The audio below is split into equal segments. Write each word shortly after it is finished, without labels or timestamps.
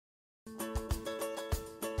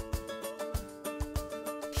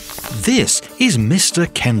This is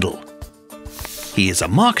Mr. Kendall. He is a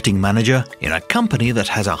marketing manager in a company that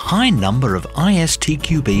has a high number of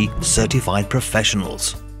ISTQB certified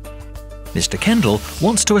professionals. Mr. Kendall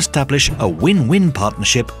wants to establish a win-win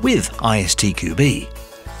partnership with ISTQB.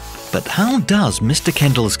 But how does Mr.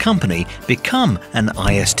 Kendall's company become an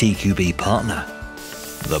ISTQB partner?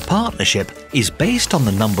 The partnership is based on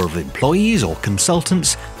the number of employees or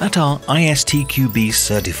consultants that are ISTQB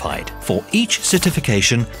certified. For each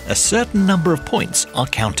certification, a certain number of points are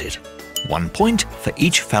counted. 1 point for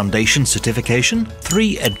each foundation certification,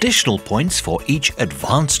 3 additional points for each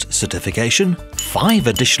advanced certification, 5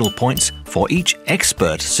 additional points for each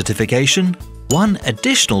expert certification, 1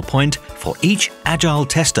 additional point for each agile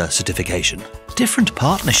tester certification. Different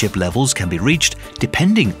partnership levels can be reached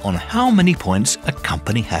depending on how many points a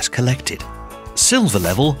company has collected. Silver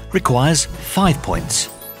level requires 5 points.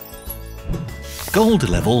 Gold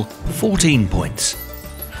level, 14 points.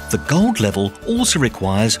 The gold level also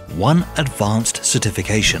requires 1 advanced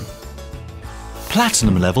certification.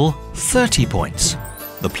 Platinum level, 30 points.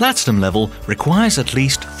 The platinum level requires at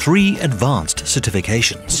least 3 advanced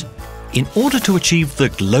certifications. In order to achieve the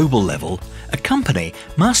global level, a company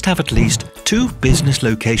must have at least 2 business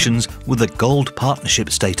locations with a gold partnership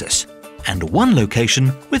status and 1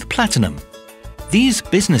 location with platinum. These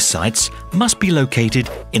business sites must be located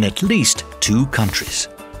in at least 2 countries.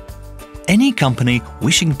 Any company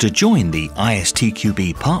wishing to join the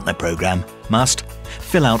ISTQB Partner Program must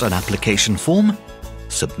fill out an application form,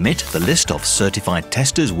 submit the list of certified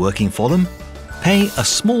testers working for them, pay a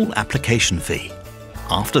small application fee.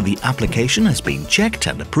 After the application has been checked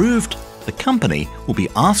and approved, the company will be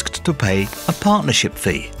asked to pay a partnership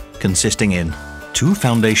fee, consisting in 2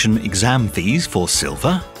 foundation exam fees for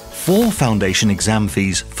silver, 4 foundation exam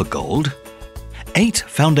fees for gold, 8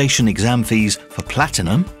 foundation exam fees for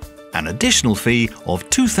platinum, an additional fee of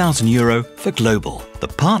 €2,000 for global. The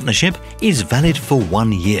partnership is valid for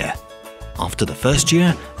 1 year. After the first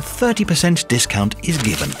year, a 30% discount is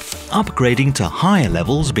given. Upgrading to higher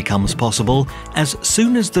levels becomes possible as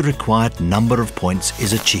soon as the required number of points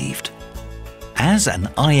is achieved. As an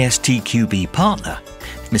ISTQB partner,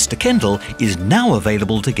 Mr. Kendall is now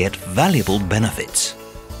available to get valuable benefits.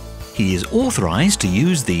 He is authorized to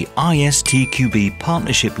use the ISTQB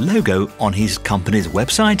partnership logo on his company's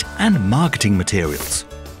website and marketing materials.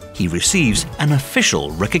 He receives an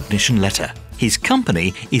official recognition letter. His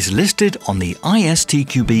company is listed on the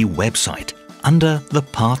ISTQB website under the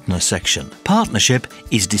Partner section. Partnership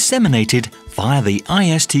is disseminated via the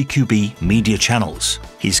ISTQB media channels.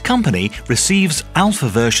 His company receives alpha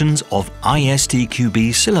versions of ISTQB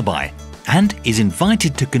syllabi and is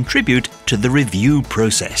invited to contribute to the review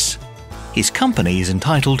process. His company is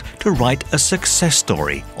entitled to write a success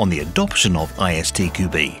story on the adoption of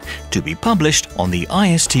ISTQB to be published on the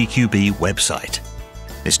ISTQB website.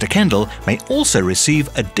 Mr. Kendall may also receive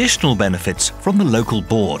additional benefits from the local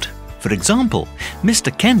board. For example,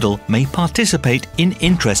 Mr. Kendall may participate in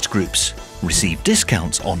interest groups, receive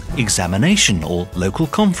discounts on examination or local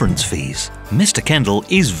conference fees. Mr. Kendall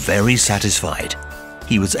is very satisfied.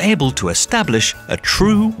 He was able to establish a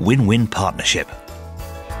true win-win partnership.